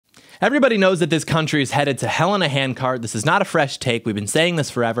Everybody knows that this country is headed to hell in a handcart. This is not a fresh take. We've been saying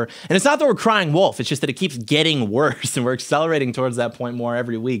this forever. And it's not that we're crying wolf. It's just that it keeps getting worse, and we're accelerating towards that point more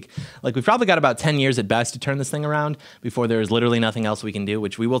every week. Like, we've probably got about 10 years at best to turn this thing around before there is literally nothing else we can do,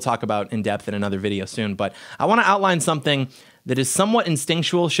 which we will talk about in depth in another video soon. But I want to outline something that is somewhat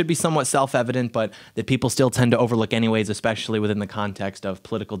instinctual, should be somewhat self-evident, but that people still tend to overlook anyways, especially within the context of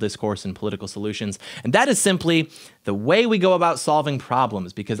political discourse and political solutions. And that is simply the way we go about solving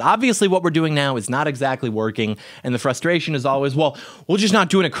problems, because obviously what we're doing now is not exactly working, and the frustration is always, well, we're just not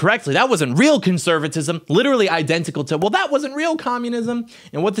doing it correctly. That wasn't real conservatism, literally identical to, well, that wasn't real communism.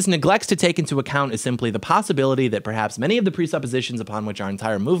 And what this neglects to take into account is simply the possibility that perhaps many of the presuppositions upon which our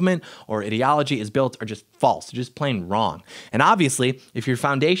entire movement or ideology is built are just false, just plain wrong. And obviously, if your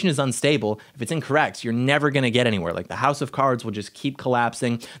foundation is unstable, if it's incorrect, you're never going to get anywhere. Like, the house of cards will just keep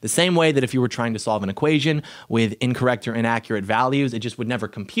collapsing the same way that if you were trying to solve an equation with incorrect or inaccurate values, it just would never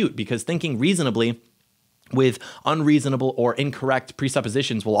compute, because thinking reasonably with unreasonable or incorrect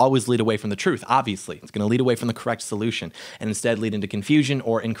presuppositions will always lead away from the truth. Obviously, it's going to lead away from the correct solution and instead lead into confusion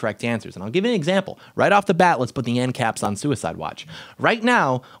or incorrect answers. And I'll give you an example. Right off the bat, let's put the end caps on suicide watch. Right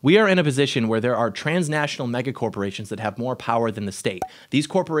now, we are in a position where there are transnational megacorporations that have more power than the state. These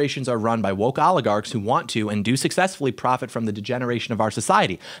corporations are run by woke oligarchs who want to and do successfully profit from the degeneration of our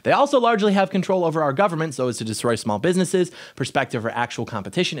society. They also largely have control over our government so as to destroy small businesses, perspective or actual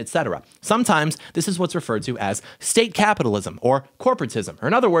competition, etc. Sometimes this is what's referred to as state capitalism or corporatism, or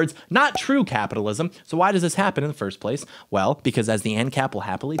in other words, not true capitalism. So why does this happen in the first place? Well, because as the ANCAP will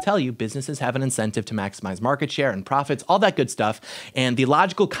happily tell you, businesses have an incentive to maximize market share and profits, all that good stuff. And the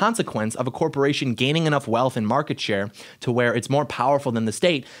logical consequence of a corporation gaining enough wealth and market share to where it's more powerful than the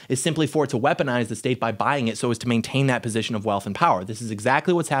state is simply for it to weaponize the state by buying it so as to maintain that position of wealth and power. This is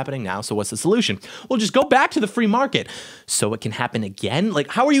exactly what's happening now. So what's the solution? Well, just go back to the free market so it can happen again. Like,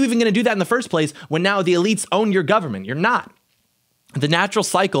 how are you even going to do that in the first place when now the elites own your government? You're not. The natural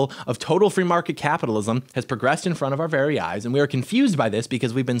cycle of total free market capitalism has progressed in front of our very eyes, and we are confused by this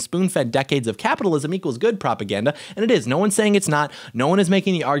because we've been spoon-fed decades of capitalism equals good propaganda, and it is. No one's saying it's not. No one is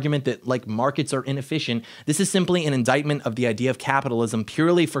making the argument that, like, markets are inefficient. This is simply an indictment of the idea of capitalism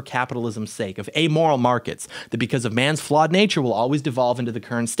purely for capitalism's sake, of amoral markets, that because of man's flawed nature will always devolve into the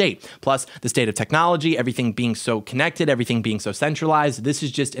current state. Plus, the state of technology, everything being so connected, everything being so centralized, this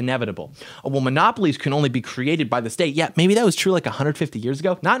is just inevitable. Oh, well, monopolies can only be created by the state. Yeah, maybe that was true like 150 years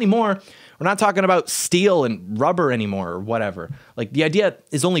ago. Not anymore. We're not talking about steel and rubber anymore or whatever. Like, the idea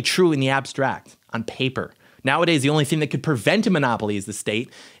is only true in the abstract, on paper. Nowadays, the only thing that could prevent a monopoly is the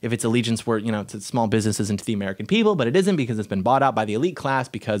state, if its allegiance were, to small businesses and to the American people, but it isn't, because it's been bought out by the elite class,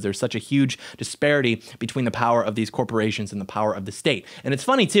 because there's such a huge disparity between the power of these corporations and the power of the state. And it's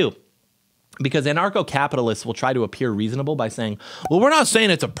funny too, because anarcho-capitalists will try to appear reasonable by saying, well, we're not saying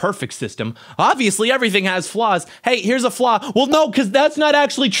it's a perfect system. Obviously, everything has flaws. Hey, here's a flaw. Well, no, because that's not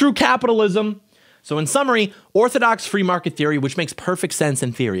actually true capitalism. So in summary, orthodox free market theory, which makes perfect sense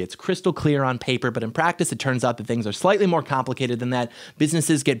in theory. It's crystal clear on paper, but in practice, it turns out that things are slightly more complicated than that.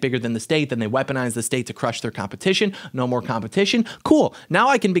 Businesses get bigger than the state, then they weaponize the state to crush their competition. No more competition. Cool. Now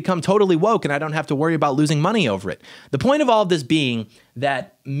I can become totally woke and I don't have to worry about losing money over it. The point of all of this being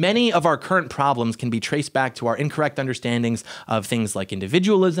that many of our current problems can be traced back to our incorrect understandings of things like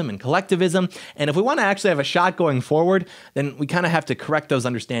individualism and collectivism. And if we want to actually have a shot going forward, then we kind of have to correct those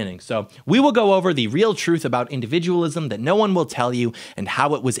understandings. So we will go over the real truth about individualism that no one will tell you, and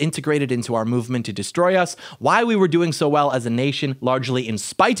how it was integrated into our movement to destroy us, why we were doing so well as a nation, largely in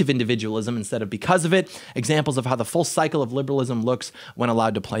spite of individualism instead of because of it, examples of how the full cycle of liberalism looks when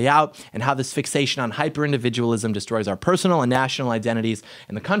allowed to play out, and how this fixation on hyper-individualism destroys our personal and national identities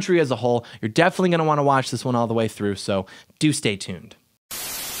and the country as a whole. You're definitely going to want to watch this one all the way through, so do stay tuned.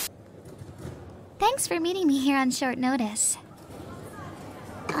 Thanks for meeting me here on short notice.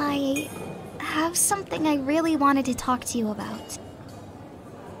 I have something I really wanted to talk to you about.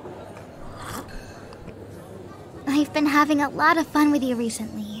 I've been having a lot of fun with you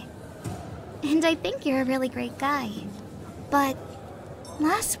recently, and I think you're a really great guy. But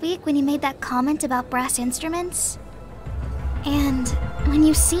last week when you made that comment about brass instruments, and when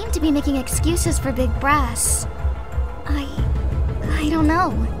you seemed to be making excuses for big brass, I don't know.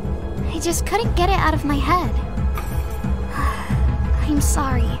 I just couldn't get it out of my head. I'm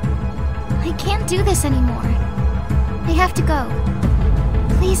sorry. I can't do this anymore. I have to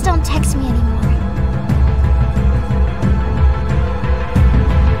go. Please don't text me anymore.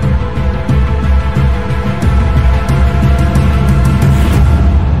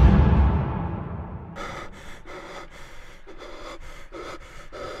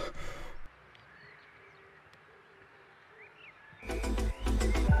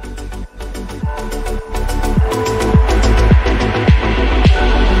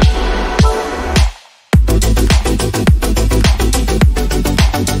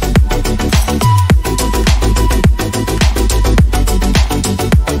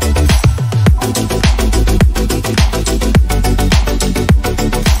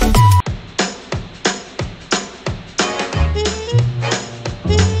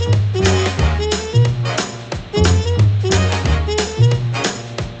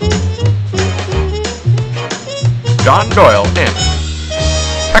 John Doyle in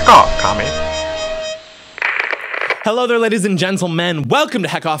Heck Off, Commie. Hello there, ladies and gentlemen. Welcome to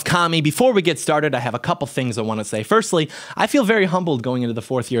Heck Off Commie. Before we get started, I have a couple things I want to say. Firstly, I feel very humbled going into the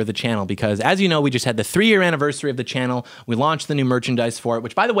 4th year of the channel because, as you know, we just had the 3-year anniversary of the channel. We launched the new merchandise for it,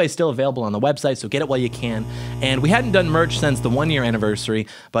 which, by the way, is still available on the website, so get it while you can. And we hadn't done merch since the 1-year anniversary,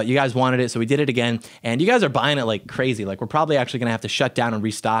 but you guys wanted it, so we did it again. And you guys are buying it like crazy. Like, we're probably actually going to have to shut down and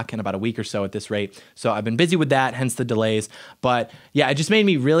restock in about a week or so at this rate. So I've been busy with that, hence the delays. But yeah, it just made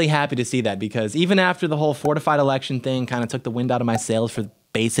me really happy to see that because even after the whole fortified election thing kind of took the wind out of my sails for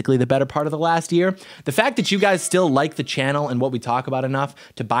basically the better part of the last year, the fact that you guys still like the channel and what we talk about enough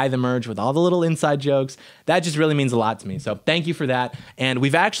to buy the merch with all the little inside jokes, that just really means a lot to me. So thank you for that. And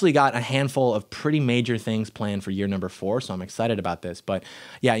we've actually got a handful of pretty major things planned for year number 4, so I'm excited about this. But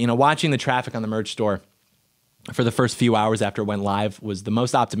yeah, you know, watching the traffic on the merch store for the first few hours after it went live was the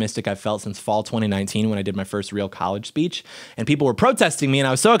most optimistic I've felt since fall 2019 when I did my first real college speech. And people were protesting me, and I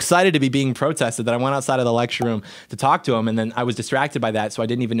was so excited to be being protested that I went outside of the lecture room to talk to them, and then I was distracted by that, so I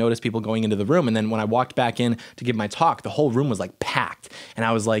didn't even notice people going into the room. And then when I walked back in to give my talk, the whole room was like packed. And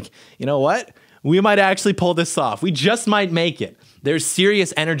I was like, you know what? We might actually pull this off. We just might make it. There's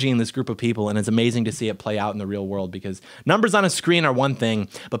serious energy in this group of people, and it's amazing to see it play out in the real world because numbers on a screen are one thing,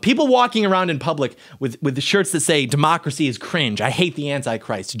 but people walking around in public with the shirts that say democracy is cringe, I hate the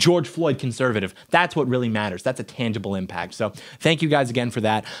Antichrist, George Floyd conservative, that's what really matters. That's a tangible impact. So thank you guys again for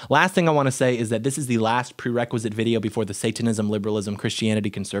that. Last thing I want to say is that this is the last prerequisite video before the Satanism, Liberalism,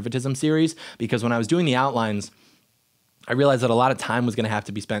 Christianity, Conservatism series, because when I was doing the outlines, I realized that a lot of time was going to have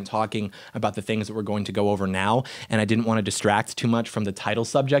to be spent talking about the things that we're going to go over now, and I didn't want to distract too much from the title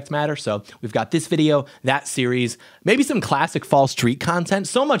subject matter. So we've got this video, that series, maybe some classic Fall Street content,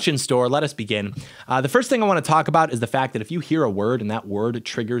 so much in store. Let us begin. The first thing I want to talk about is the fact that if you hear a word and that word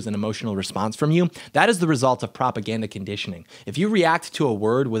triggers an emotional response from you, that is the result of propaganda conditioning. If you react to a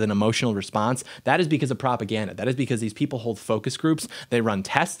word with an emotional response, that is because of propaganda. That is because these people hold focus groups, they run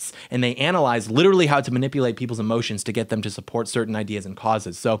tests, and they analyze literally how to manipulate people's emotions to get them to support certain ideas and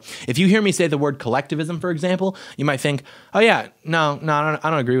causes. So if you hear me say the word collectivism, for example, you might think, oh yeah, no, I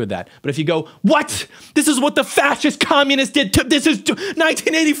don't agree with that. But if you go, what? This is what the fascist communists did. This is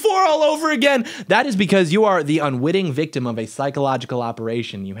 1984 all over again. That is because you are the unwitting victim of a psychological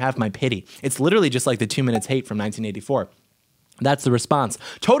operation. You have my pity. It's literally just like the 2 Minutes Hate from 1984. That's the response.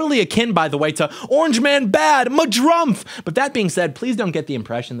 Totally akin, by the way, to Orange Man bad, madrumph. But that being said, please don't get the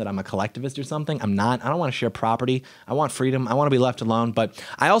impression that I'm a collectivist or something. I'm not. I don't want to share property. I want freedom. I want to be left alone. But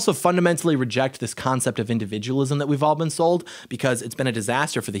I also fundamentally reject this concept of individualism that we've all been sold because it's been a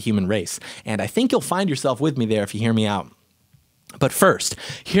disaster for the human race. And I think you'll find yourself with me there if you hear me out. But first,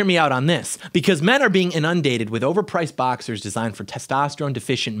 hear me out on this, because men are being inundated with overpriced boxers designed for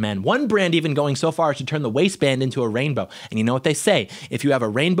testosterone-deficient men. One brand even going so far as to turn the waistband into a rainbow. And you know what they say? If you have a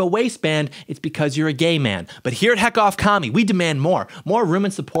rainbow waistband, it's because you're a gay man. But here at Heck Off Commie, we demand more room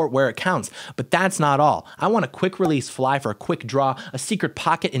and support where it counts. But that's not all. I want a quick-release fly for a quick draw, a secret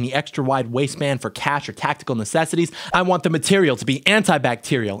pocket in the extra-wide waistband for cash or tactical necessities. I want the material to be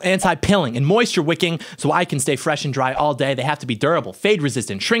antibacterial, anti-pilling, and moisture-wicking so I can stay fresh and dry all day. They have to be durable, fade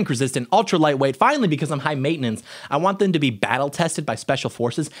resistant, shrink resistant, ultra lightweight. Finally, because I'm high maintenance, I want them to be battle tested by special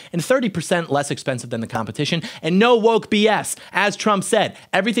forces and 30% less expensive than the competition. And no woke BS. As Trump said,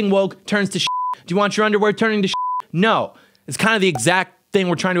 everything woke turns to shit. Do you want your underwear turning to shit? No. It's kind of the exact thing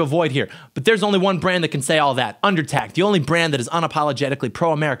we're trying to avoid here. But there's only one brand that can say all that. Undertac, the only brand that is unapologetically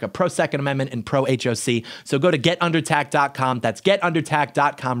pro-America, pro-Second Amendment, and pro-HOC. So go to getundertac.com. That's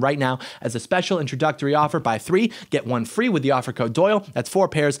getundertac.com right now as a special introductory offer. Buy 3, get 1 free with the offer code Doyle. That's 4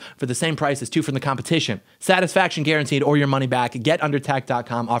 pairs for the same price as 2 from the competition. Satisfaction guaranteed or your money back.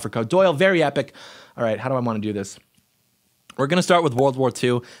 Getundertac.com, offer code Doyle. Very epic. All right, how do I want to do this? We're going to start with World War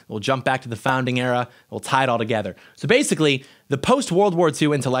II. We'll jump back to the founding era. We'll tie it all together. So basically, the post-World War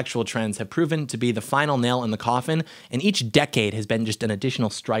II intellectual trends have proven to be the final nail in the coffin, and each decade has been just an additional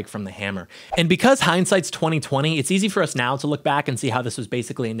strike from the hammer. And because hindsight's 20/20, it's easy for us now to look back and see how this was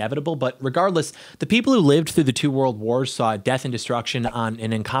basically inevitable, but regardless, the people who lived through the 2 world wars saw death and destruction on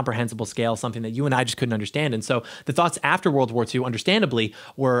an incomprehensible scale, something that you and I just couldn't understand. And so the thoughts after World War II, understandably,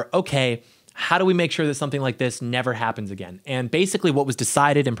 were, okay, how do we make sure that something like this never happens again? And basically what was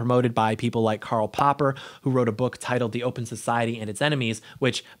decided and promoted by people like Karl Popper, who wrote a book titled The Open Society and Its Enemies,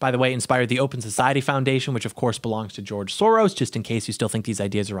 which, by the way, inspired the Open Society Foundation, which of course belongs to George Soros, just in case you still think these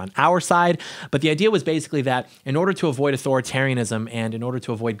ideas are on our side. But the idea was basically that in order to avoid authoritarianism and in order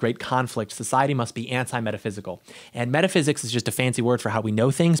to avoid great conflict, society must be anti-metaphysical. And metaphysics is just a fancy word for how we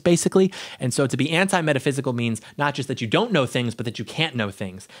know things, basically. And so to be anti-metaphysical means not just that you don't know things, but that you can't know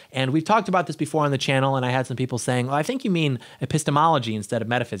things. And we've talked about about this before on the channel, and I had some people saying, well, I think you mean epistemology instead of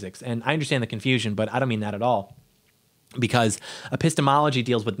metaphysics. And I understand the confusion, but I don't mean that at all. Because epistemology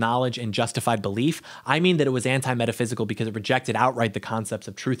deals with knowledge and justified belief. I mean that it was anti-metaphysical because it rejected outright the concepts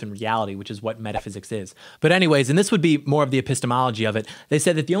of truth and reality, which is what metaphysics is. But anyways, and this would be more of the epistemology of it, they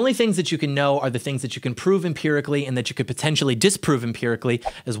said that the only things that you can know are the things that you can prove empirically and that you could potentially disprove empirically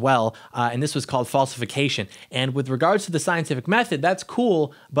as well. And this was called falsification. And with regards to the scientific method, that's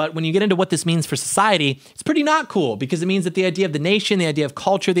cool. But when you get into what this means for society, it's pretty not cool, because it means that the idea of the nation, the idea of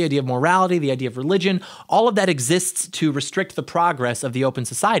culture, the idea of morality, the idea of religion, all of that exists to restrict the progress of the open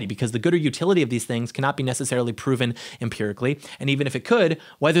society, because the good or utility of these things cannot be necessarily proven empirically. And even if it could,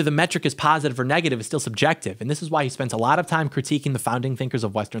 whether the metric is positive or negative is still subjective. And this is why he spent a lot of time critiquing the founding thinkers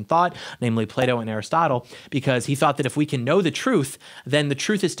of Western thought, namely Plato and Aristotle, because he thought that if we can know the truth, then the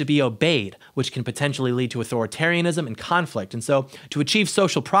truth is to be obeyed, which can potentially lead to authoritarianism and conflict. And so to achieve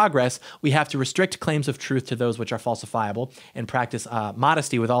social progress, we have to restrict claims of truth to those which are falsifiable and practice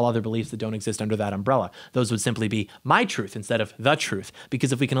modesty with all other beliefs that don't exist under that umbrella. Those would simply be my truth instead of the truth.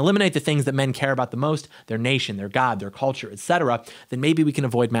 Because if we can eliminate the things that men care about the most, their nation, their God, their culture, etc., then maybe we can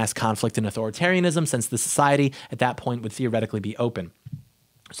avoid mass conflict and authoritarianism, since the society at that point would theoretically be open.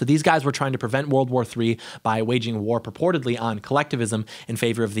 So these guys were trying to prevent World War III by waging war purportedly on collectivism in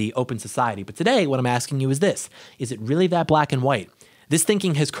favor of the open society. But today, what I'm asking you is this: is it really that black and white? This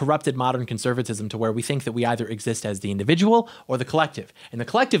thinking has corrupted modern conservatism to where we think that we either exist as the individual or the collective. And the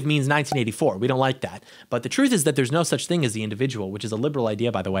collective means 1984. We don't like that. But the truth is that there's no such thing as the individual, which is a liberal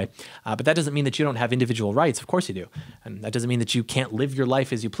idea, by the way. But that doesn't mean that you don't have individual rights. Of course you do. And that doesn't mean that you can't live your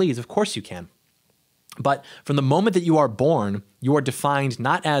life as you please. Of course you can. But from the moment that you are born, you are defined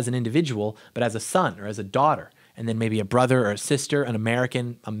not as an individual, but as a son or as a daughter. And then maybe a brother or a sister, an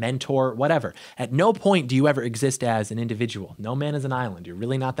American, a mentor, whatever. At no point do you ever exist as an individual. No man is an island. You're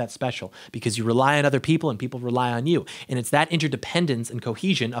really not that special, because you rely on other people and people rely on you. And it's that interdependence and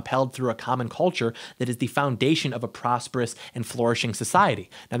cohesion upheld through a common culture that is the foundation of a prosperous and flourishing society.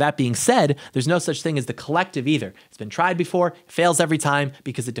 Now, that being said, there's no such thing as the collective either. It's been tried before, fails every time,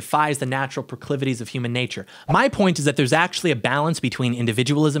 because it defies the natural proclivities of human nature. My point is that there's actually a balance between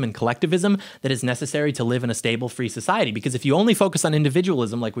individualism and collectivism that is necessary to live in a stable, free society. Because if you only focus on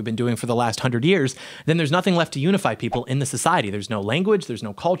individualism like we've been doing for the last 100 years, then there's nothing left to unify people in the society. There's no language, there's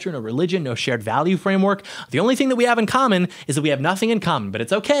no culture, no religion, no shared value framework. The only thing that we have in common is that we have nothing in common, but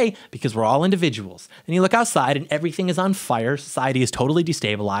it's okay because we're all individuals. Then you look outside and everything is on fire, society is totally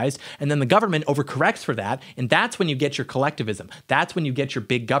destabilized, and then the government overcorrects for that, and that's when you get your collectivism. That's when you get your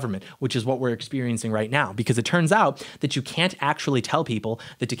big government, which is what we're experiencing right now, because it turns out that you can't actually tell people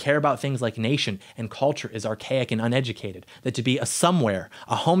that to care about things like nation and culture is archaic and uneducated, that to be a somewhere,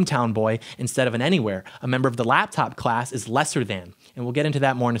 a hometown boy instead of an anywhere, a member of the laptop class is lesser than. And we'll get into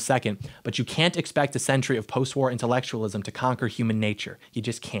that more in a second, but you can't expect a century of post-war intellectualism to conquer human nature. You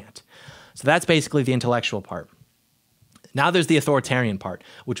just can't. So that's basically the intellectual part. Now there's the authoritarian part,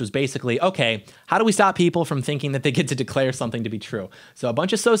 which was basically, okay, how do we stop people from thinking that they get to declare something to be true? So a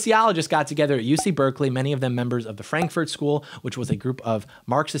bunch of sociologists got together at UC Berkeley, many of them members of the Frankfurt School, which was a group of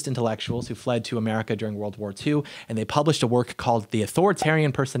Marxist intellectuals who fled to America during World War II, and they published a work called The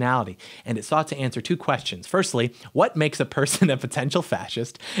Authoritarian Personality, and it sought to answer two questions. Firstly, what makes a person a potential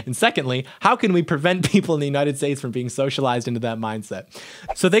fascist? And secondly, how can we prevent people in the United States from being socialized into that mindset?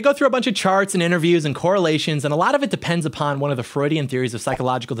 So they go through a bunch of charts and interviews and correlations, and a lot of it depends upon one of the Freudian theories of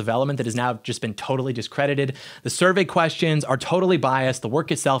psychological development that has now just been totally discredited. The survey questions are totally biased. The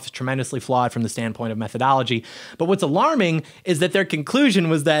work itself is tremendously flawed from the standpoint of methodology. But what's alarming is that their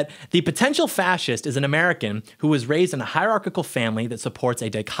conclusion was that the potential fascist is an American who was raised in a hierarchical family that supports a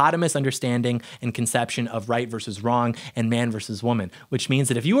dichotomous understanding and conception of right versus wrong and man versus woman, which means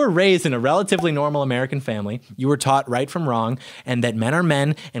that if you were raised in a relatively normal American family, you were taught right from wrong, and that men are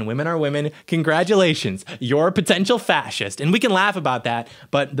men and women are women, congratulations, you're a potential fascist. And we can laugh about that,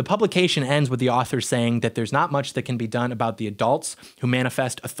 but the publication ends with the author saying that there's not much that can be done about the adults who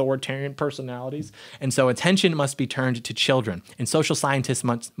manifest authoritarian personalities, and so attention must be turned to children. And social scientists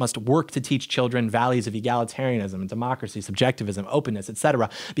must work to teach children values of egalitarianism and democracy, subjectivism, openness, etc.,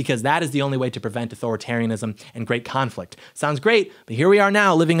 because that is the only way to prevent authoritarianism and great conflict. Sounds great, but here we are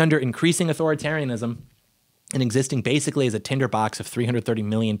now living under increasing authoritarianism and existing basically as a tinderbox of 330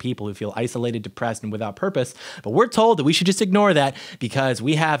 million people who feel isolated, depressed, and without purpose. But we're told that we should just ignore that because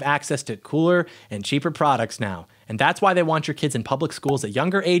we have access to cooler and cheaper products now. And that's why they want your kids in public schools at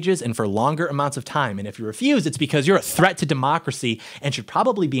younger ages and for longer amounts of time. And if you refuse, it's because you're a threat to democracy and should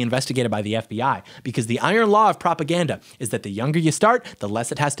probably be investigated by the FBI, because the iron law of propaganda is that the younger you start, the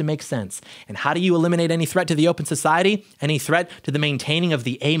less it has to make sense. And how do you eliminate any threat to the open society? Any threat to the maintaining of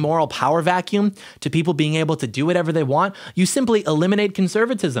the amoral power vacuum? To people being able to do whatever they want? You simply eliminate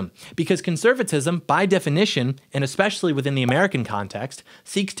conservatism, because conservatism, by definition, and especially within the American context,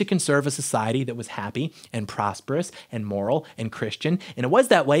 seeks to conserve a society that was happy and prosperous and moral and Christian. And it was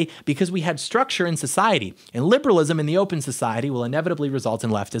that way because we had structure in society. And liberalism in the open society will inevitably result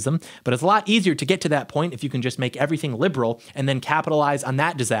in leftism, but it's a lot easier to get to that point if you can just make everything liberal and then capitalize on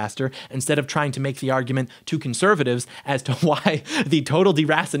that disaster instead of trying to make the argument to conservatives as to why the total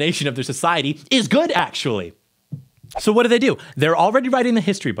deracination of their society is good, actually. So what do? They're already writing the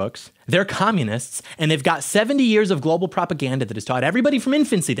history books, they're communists, and they've got 70 years of global propaganda that has taught everybody from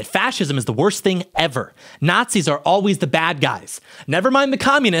infancy that fascism is the worst thing ever. Nazis are always the bad guys. Never mind the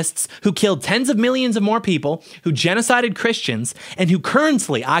communists who killed tens of millions of more people, who genocided Christians, and who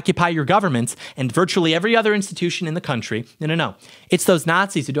currently occupy your governments and virtually every other institution in the country. No. It's those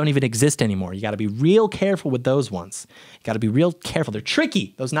Nazis who don't even exist anymore. You gotta be real careful with those ones. You gotta be real careful. They're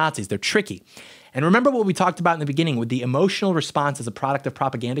tricky, those Nazis, they're tricky. And remember what we talked about in the beginning with the emotional response as a product of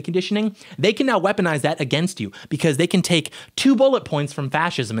propaganda conditioning? They can now weaponize that against you because they can take 2 bullet points from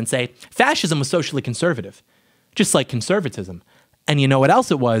fascism and say, fascism was socially conservative, just like conservatism. And you know what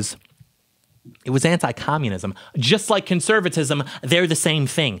else it was? It was anti-communism. Just like conservatism, they're the same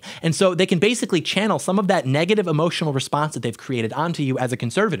thing. And so they can basically channel some of that negative emotional response that they've created onto you as a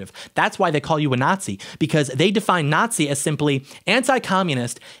conservative. That's why they call you a Nazi, because they define Nazi as simply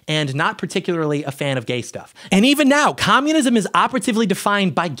anti-communist and not particularly a fan of gay stuff. And even now, communism is operatively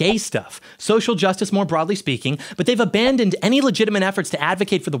defined by gay stuff, social justice more broadly speaking, but they've abandoned any legitimate efforts to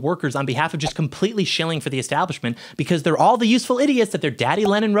advocate for the workers on behalf of just completely shilling for the establishment because they're all the useful idiots that their daddy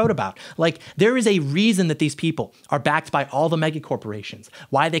Lenin wrote about. Like, there is a reason that these people are backed by all the megacorporations,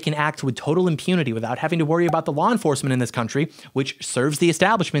 why they can act with total impunity without having to worry about the law enforcement in this country, which serves the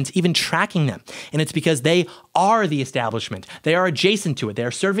establishment, even tracking them. And it's because they are the establishment. They are adjacent to it. They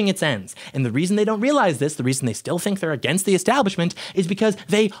are serving its ends. And the reason they don't realize this, the reason they still think they're against the establishment, is because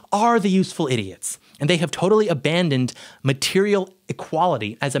they are the useful idiots. And they have totally abandoned material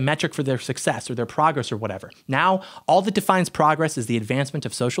equality as a metric for their success or their progress or whatever. Now, all that defines progress is the advancement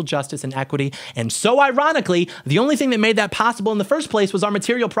of social justice and equity. And so ironically, the only thing that made that possible in the first place was our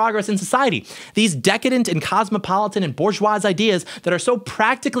material progress in society. These decadent and cosmopolitan and bourgeois ideas that are so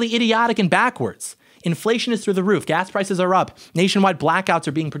practically idiotic and backwards. Inflation is through the roof. Gas prices are up. Nationwide blackouts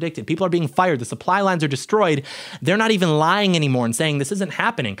are being predicted. People are being fired. The supply lines are destroyed. They're not even lying anymore and saying this isn't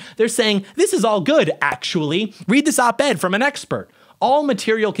happening. They're saying this is all good, actually. Read this op-ed from an expert. All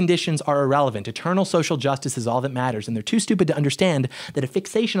material conditions are irrelevant. Eternal social justice is all that matters. And they're too stupid to understand that a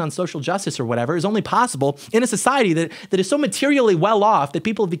fixation on social justice or whatever is only possible in a society that is so materially well off that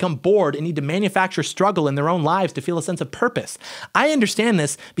people have become bored and need to manufacture struggle in their own lives to feel a sense of purpose. I understand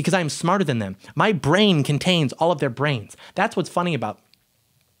this because I am smarter than them. My brain contains all of their brains. That's what's funny about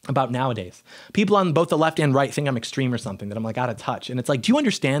nowadays. People on both the left and right think I'm extreme or something, that I'm like out of touch. And it's like, do you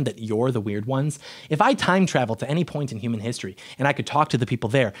understand that you're the weird ones? If I time traveled to any point in human history and I could talk to the people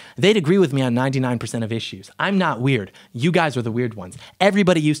there, they'd agree with me on 99% of issues. I'm not weird. You guys are the weird ones.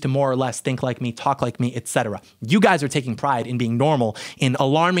 Everybody used to more or less think like me, talk like me, etc. You guys are taking pride in being normal in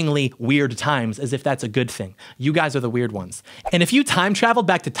alarmingly weird times as if that's a good thing. You guys are the weird ones. And if you time traveled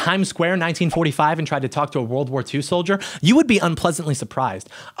back to Times Square 1945 and tried to talk to a World War II soldier, you would be unpleasantly surprised.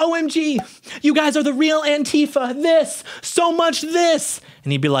 OMG, you guys are the real Antifa, this, so much this.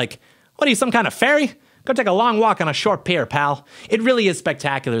 And he'd be like, what are you, some kind of fairy? Go take a long walk on a short pier, pal. It really is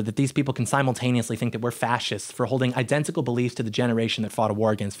spectacular that these people can simultaneously think that we're fascists for holding identical beliefs to the generation that fought a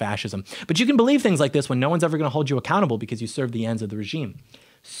war against fascism. But you can believe things like this when no one's ever going to hold you accountable because you serve the ends of the regime.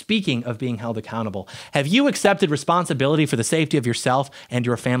 Speaking of being held accountable, have you accepted responsibility for the safety of yourself and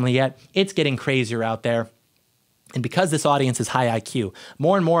your family yet? It's getting crazier out there. And because this audience is high IQ,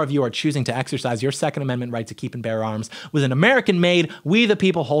 more and more of you are choosing to exercise your Second Amendment right to keep and bear arms with an American-made We the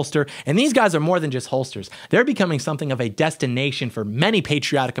People holster. And these guys are more than just holsters. They're becoming something of a destination for many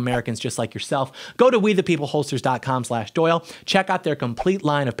patriotic Americans just like yourself. Go to wethepeopleholsters.com/Doyle. Check out their complete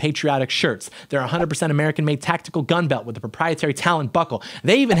line of patriotic shirts. They're 100% American-made tactical gun belt with a proprietary talent buckle.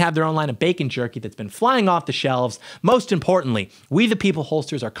 They even have their own line of bacon jerky that's been flying off the shelves. Most importantly, We the People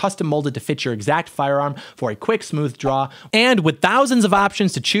holsters are custom molded to fit your exact firearm for a quick, smooth draw. And with thousands of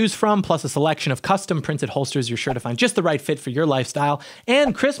options to choose from, plus a selection of custom printed holsters, you're sure to find just the right fit for your lifestyle.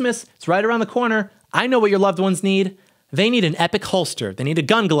 And Christmas, it's right around the corner. I know what your loved ones need. They need an epic holster. They need a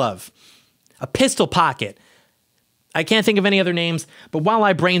gun glove, a pistol pocket, I can't think of any other names, but while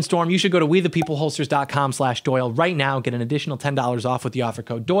I brainstorm, you should go to wethepeopleholsters.com/Doyle right now. Get an additional $10 off with the offer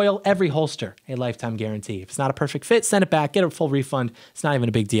code Doyle. Every holster, a lifetime guarantee. If it's not a perfect fit, send it back, get a full refund. It's not even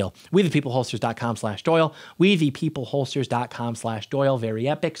a big deal. wethepeopleholsters.com/Doyle. wethepeopleholsters.com/Doyle. Very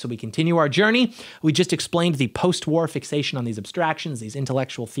epic. So we continue our journey. We just explained the post-war fixation on these abstractions, these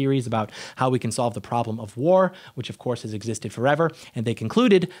intellectual theories about how we can solve the problem of war, which of course has existed forever. And they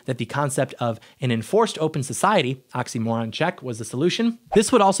concluded that the concept of an enforced open society, oxymoron check, was the solution.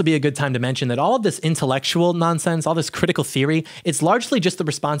 This would also be a good time to mention that all of this intellectual nonsense, all this critical theory, it's largely just the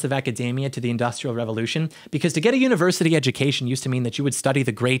response of academia to the Industrial Revolution, because to get a university education used to mean that you would study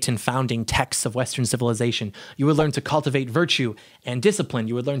the great and founding texts of Western civilization. You would learn to cultivate virtue and discipline.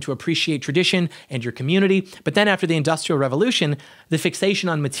 You would learn to appreciate tradition and your community. But then after the Industrial Revolution, the fixation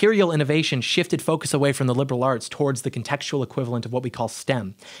on material innovation shifted focus away from the liberal arts towards the contextual equivalent of what we call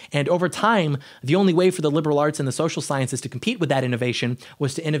STEM. And over time, the only way for the liberal arts and the social sciences to compete with that innovation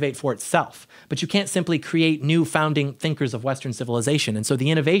was to innovate for itself. But you can't simply create new founding thinkers of Western civilization. And so the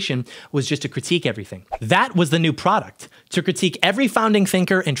innovation was just to critique everything. That was the new product, to critique every founding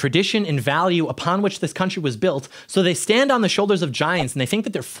thinker and tradition and value upon which this country was built. So they stand on the shoulders of giants and they think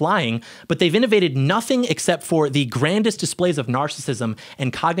that they're flying, but they've innovated nothing except for the grandest displays of narcissism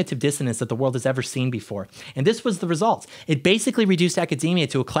and cognitive dissonance that the world has ever seen before. And this was the result. It basically reduced academia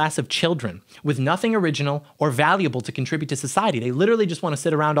to a class of children with nothing original or valuable to contribute to society. They literally just want to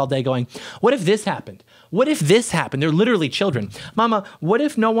sit around all day going, what if this happened? What if this happened? They're literally children. Mama, what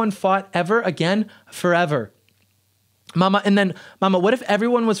if no one fought ever again forever? Mama, what if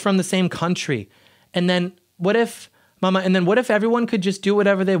everyone was from the same country? And then what if, what if everyone could just do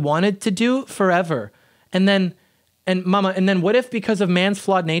whatever they wanted to do forever? And then what if because of man's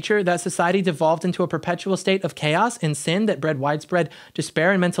flawed nature, that society devolved into a perpetual state of chaos and sin that bred widespread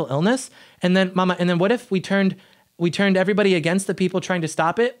despair and mental illness? And then what if we turned everybody against the people trying to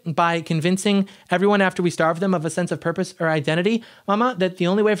stop it by convincing everyone after we starved them of a sense of purpose or identity, Mama, that the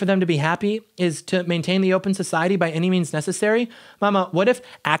only way for them to be happy is to maintain the open society by any means necessary? Mama, what if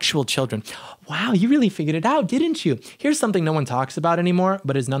actual children? Wow, you really figured it out, didn't you? Here's something no one talks about anymore,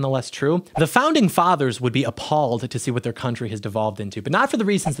 but is nonetheless true. The founding fathers would be appalled to see what their country has devolved into, but not for the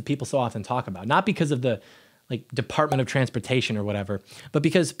reasons that people so often talk about, not because of the Department of Transportation or whatever, but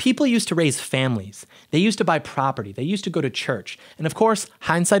because people used to raise families. They used to buy property. They used to go to church. And of course,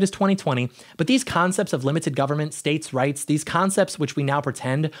 hindsight is 20/20, but these concepts of limited government, states' rights, these concepts which we now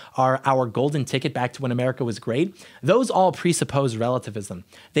pretend are our golden ticket back to when America was great, those all presuppose relativism.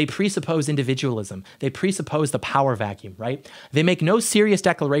 They presuppose individualism. They presuppose the power vacuum, right? They make no serious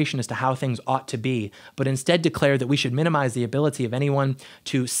declaration as to how things ought to be, but instead declare that we should minimize the ability of anyone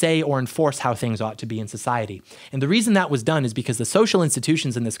to say or enforce how things ought to be in society. And the reason that was done is because the social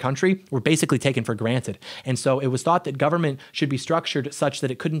institutions in this country were basically taken for granted. And so it was thought that government should be structured such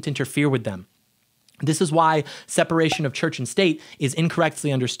that it couldn't interfere with them. This is why separation of church and state is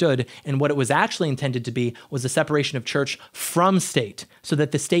incorrectly understood, and what it was actually intended to be was a separation of church from state, so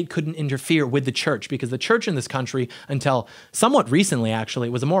that the state couldn't interfere with the church, because the church in this country, until somewhat recently actually,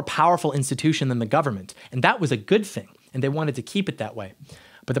 was a more powerful institution than the government, and that was a good thing, and they wanted to keep it that way.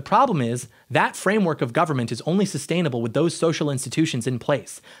 But the problem is that framework of government is only sustainable with those social institutions in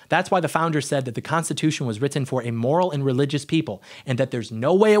place. That's why the founders said that the Constitution was written for a moral and religious people, and that there's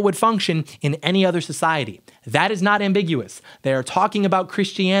no way it would function in any other society. That is not ambiguous. They are talking about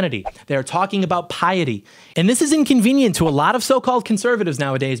Christianity. They are talking about piety. And this is inconvenient to a lot of so-called conservatives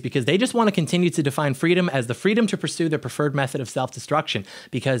nowadays, because they just want to continue to define freedom as the freedom to pursue their preferred method of self-destruction,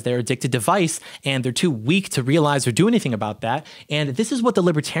 because they're addicted to vice and they're too weak to realize or do anything about that. And this is what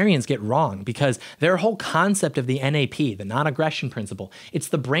the libertarians get wrong, because their whole concept of the NAP, the non-aggression principle, it's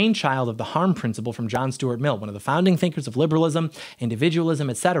the brainchild of the harm principle from John Stuart Mill, one of the founding thinkers of liberalism, individualism,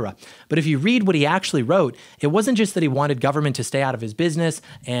 etc. But if you read what he actually wrote, it wasn't just that he wanted government to stay out of his business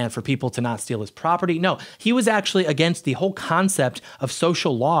and for people to not steal his property. No, he was actually against the whole concept of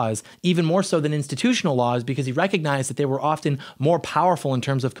social laws, even more so than institutional laws, because he recognized that they were often more powerful in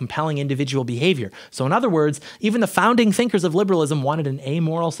terms of compelling individual behavior. So in other words, even the founding thinkers of liberalism wanted an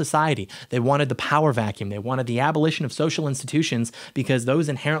amoral society. They wanted the power vacuum. They wanted the abolition of social institutions, because those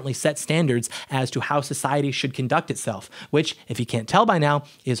inherently set standards as to how society should conduct itself, which, if you can't tell by now,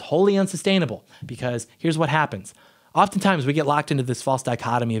 is wholly unsustainable. Because here's what happens. Oftentimes we get locked into this false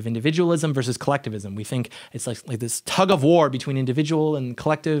dichotomy of individualism versus collectivism. We think it's like this tug of war between individual and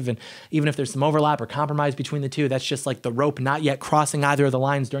collective, and even if there's some overlap or compromise between the two, that's just like the rope not yet crossing either of the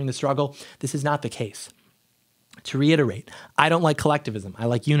lines during the struggle. This is not the case. To reiterate, I don't like collectivism. I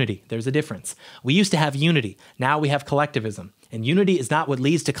like unity. There's a difference. We used to have unity. Now we have collectivism. And unity is not what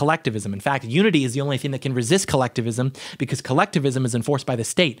leads to collectivism. In fact, unity is the only thing that can resist collectivism, because collectivism is enforced by the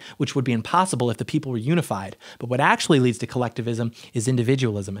state, which would be impossible if the people were unified. But what actually leads to collectivism is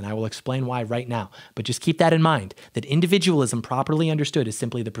individualism, and I will explain why right now. But just keep that in mind, that individualism properly understood is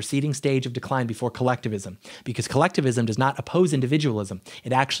simply the preceding stage of decline before collectivism, because collectivism does not oppose individualism.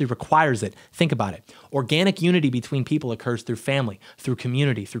 It actually requires it. Think about it. Organic unity between people occurs through family, through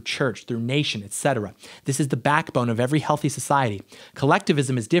community, through church, through nation, etc. This is the backbone of every healthy society.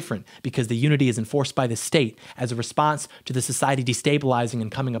 Collectivism is different because the unity is enforced by the state as a response to the society destabilizing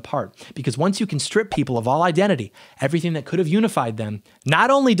and coming apart. Because once you can strip people of all identity, everything that could have unified them, not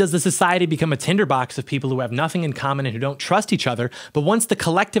only does the society become a tinderbox of people who have nothing in common and who don't trust each other, but once the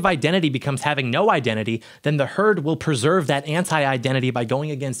collective identity becomes having no identity, then the herd will preserve that anti-identity by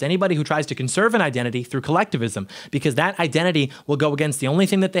going against anybody who tries to conserve an identity through collectivism, because that identity will go against the only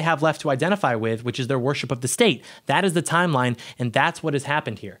thing that they have left to identify with, which is their worship of the state. That is the timeline, and that's what has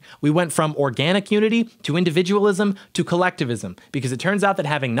happened here. We went from organic unity to individualism to collectivism, because it turns out that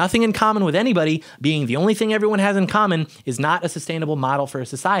having nothing in common with anybody, being the only thing everyone has in common, is not a sustainable model for a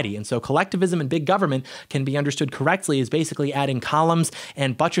society. And so collectivism and big government can be understood correctly as basically adding columns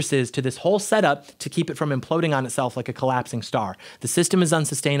and buttresses to this whole setup to keep it from imploding on itself like a collapsing star. The system is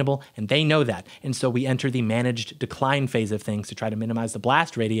unsustainable, and they know that. And so we enter the managed decline phase of things to try to minimize the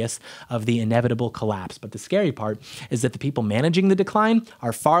blast radius of the inevitable collapse. But the scary part is that the people managing the decline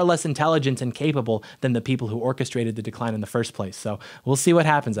are far less intelligent and capable than the people who orchestrated the decline in the first place. So we'll see what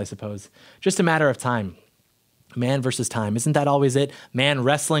happens, I suppose. Just a matter of time. Man versus time. Isn't that always it? Man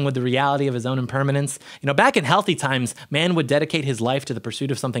wrestling with the reality of his own impermanence. Back in healthy times, man would dedicate his life to the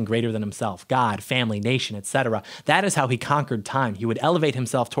pursuit of something greater than himself, God, family, nation, etc. That is how he conquered time. He would elevate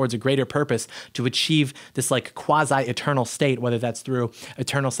himself towards a greater purpose to achieve this quasi-eternal state, whether that's through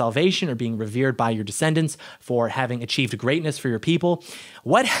eternal salvation or being revered by your descendants for having achieved greatness for your people.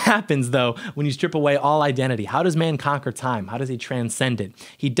 What happens, though, when you strip away all identity? How does man conquer time? How does he transcend it?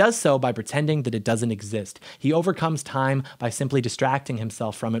 He does so by pretending that it doesn't exist. He overcomes time by simply distracting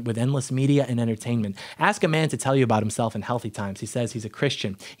himself from it with endless media and entertainment. Ask a man to tell you about himself in healthy times. He says he's a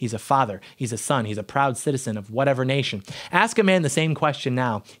Christian, he's a father, he's a son, he's a proud citizen of whatever nation. Ask a man the same question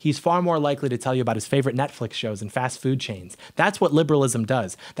now. He's far more likely to tell you about his favorite Netflix shows and fast food chains. That's what liberalism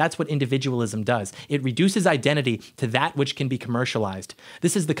does. That's what individualism does. It reduces identity to that which can be commercialized.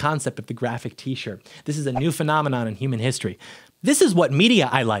 This is the concept of the graphic t-shirt. This is a new phenomenon in human history. This is what media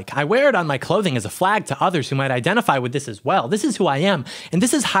I like. I wear it on my clothing as a flag to others who might identify with this as well. This is who I am. And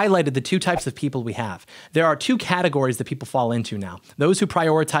this has highlighted the two types of people we have. There are two categories that people fall into now. Those who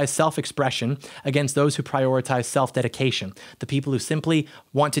prioritize self-expression against those who prioritize self-dedication. The people who simply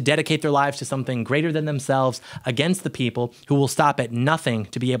want to dedicate their lives to something greater than themselves against the people who will stop at nothing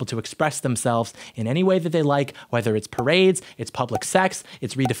to be able to express themselves in any way that they like, whether it's parades, it's public sex,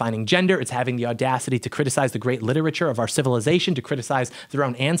 it's redefining gender, it's having the audacity to criticize the great literature of our civilization, to criticize their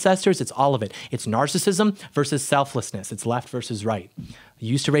own ancestors. It's all of it. It's narcissism versus selflessness. It's left versus right.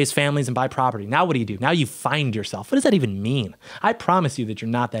 You used to raise families and buy property. Now what do? Now you find yourself. What does that even mean? I promise you that you're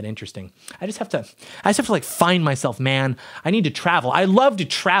not that interesting. I just have to find myself, man. I need to travel. I love to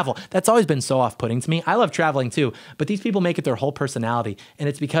travel. That's always been so off-putting to me. I love traveling too, but these people make it their whole personality, and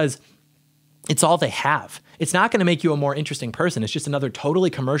it's because it's all they have. It's not going to make you a more interesting person. It's just another totally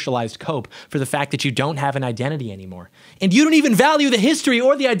commercialized cope for the fact that you don't have an identity anymore. And you don't even value the history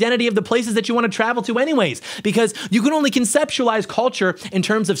or the identity of the places that you want to travel to anyways, because you can only conceptualize culture in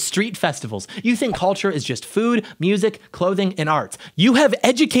terms of street festivals. You think culture is just food, music, clothing, and art. You have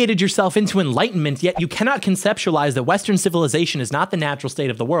educated yourself into enlightenment, yet you cannot conceptualize that Western civilization is not the natural state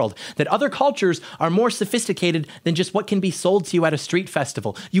of the world, that other cultures are more sophisticated than just what can be sold to you at a street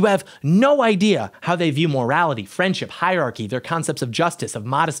festival. You have no idea how they view morality, friendship, hierarchy, their concepts of justice, of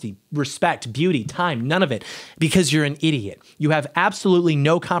modesty, respect, beauty, time, none of it, because you're an idiot. You have absolutely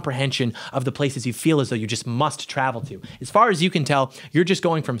no comprehension of the places you feel as though you just must travel to. As far as you can tell, you're just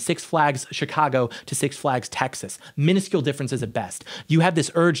going from Six Flags Chicago to Six Flags Texas. Minuscule differences at best. You have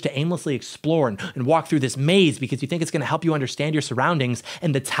this urge to aimlessly explore and walk through this maze because you think it's going to help you understand your surroundings,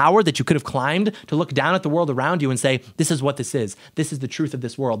 and the tower that you could have climbed to look down at the world around you and say, this is what this is. This is the truth of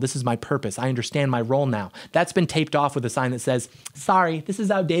this world. This is my purpose. I understand my role now. That's been taped off with a sign that says, sorry, this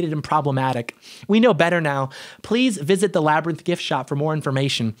is outdated and problematic. We know better now. Please visit the Labyrinth gift shop for more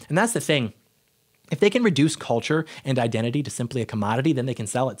information. And that's the thing. If they can reduce culture and identity to simply a commodity, then they can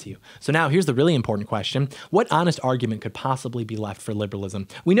sell it to you. So now here's the really important question. What honest argument could possibly be left for liberalism?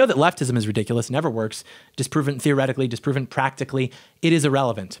 We know that leftism is ridiculous, never works, disproven theoretically, disproven practically. It is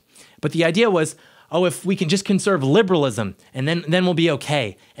irrelevant. But the idea was, oh, if we can just conserve liberalism and then we'll be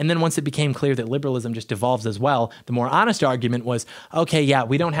okay. And then once it became clear that liberalism just devolves as well, the more honest argument was, okay, yeah,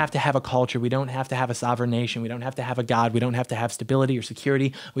 we don't have to have a culture. We don't have to have a sovereign nation. We don't have to have a God. We don't have to have stability or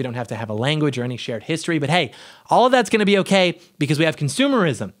security. We don't have to have a language or any shared history. But hey, all of that's going to be okay because we have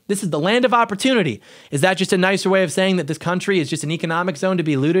consumerism. This is the land of opportunity. Is that just a nicer way of saying that this country is just an economic zone to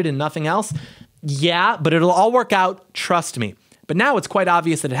be looted and nothing else? Yeah, but it'll all work out. Trust me. But now it's quite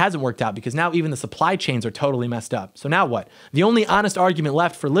obvious that it hasn't worked out because now even the supply chains are totally messed up. So now what? The only honest argument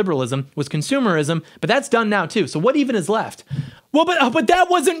left for liberalism was consumerism, but that's done now too. So what even is left? Well, but that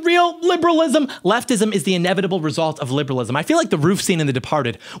wasn't real liberalism. Leftism is the inevitable result of liberalism. I feel like the roof scene in The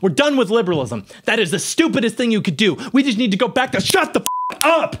Departed. We're done with liberalism. That is the stupidest thing you could do. We just need to go back to shut the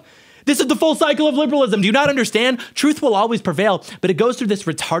up. This is the full cycle of liberalism. Do you not understand? Truth will always prevail, but it goes through this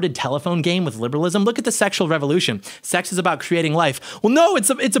retarded telephone game with liberalism. Look at the sexual revolution. Sex is about creating life. Well, no, it's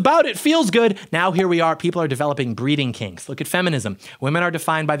about it feels good. Now here we are. People are developing breeding kinks. Look at feminism. Women are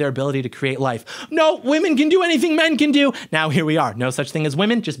defined by their ability to create life. No, women can do anything men can do. Now here we are. No such thing as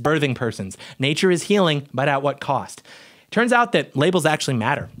women, just birthing persons. Nature is healing, but at what cost? Turns out that labels actually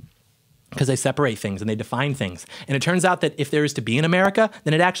matter, because they separate things and they define things. And it turns out that if there is to be an America,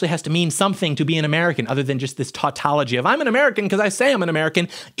 then it actually has to mean something to be an American other than just this tautology of I'm an American because I say I'm an American,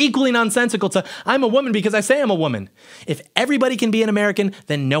 equally nonsensical to I'm a woman because I say I'm a woman. If everybody can be an American,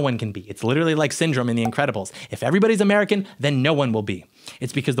 then no one can be. It's literally like Syndrome in The Incredibles. If everybody's American, then no one will be.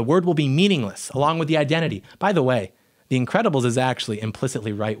 It's because the word will be meaningless along with the identity. By the way, The Incredibles is actually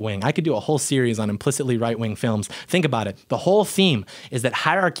implicitly right-wing. I could do a whole series on implicitly right-wing films. Think about it. The whole theme is that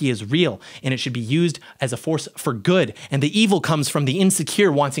hierarchy is real and it should be used as a force for good. And the evil comes from the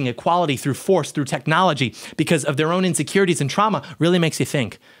insecure wanting equality through force, through technology, because of their own insecurities and trauma. Really makes you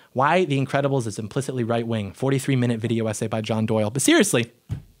think. Why The Incredibles is implicitly right-wing. 43-minute video essay by John Doyle. But seriously,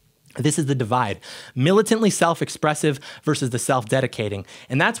 this is the divide. Militantly self-expressive versus the self-dedicating.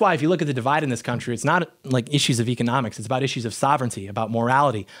 And that's why if you look at the divide in this country, it's not like issues of economics. It's about issues of sovereignty, about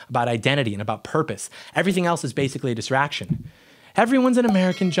morality, about identity, and about purpose. Everything else is basically a distraction. Everyone's an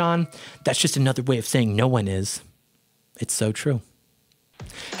American, John. That's just another way of saying no one is. It's so true.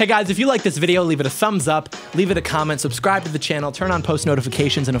 Hey guys, if you like this video, leave it a thumbs up, leave it a comment, subscribe to the channel, turn on post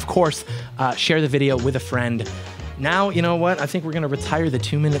notifications, and of course, share the video with a friend. Now, you know what? I think we're going to retire the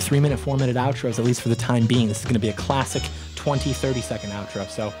 2-minute, 3-minute, 4-minute outros, at least for the time being. This is going to be a classic 20, 30-second outro.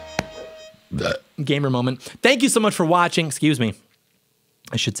 So, gamer moment. Thank you so much for watching. Excuse me.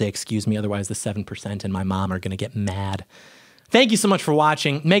 I should say excuse me, otherwise the 7% and my mom are going to get mad. Thank you so much for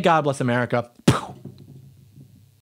watching. May God bless America.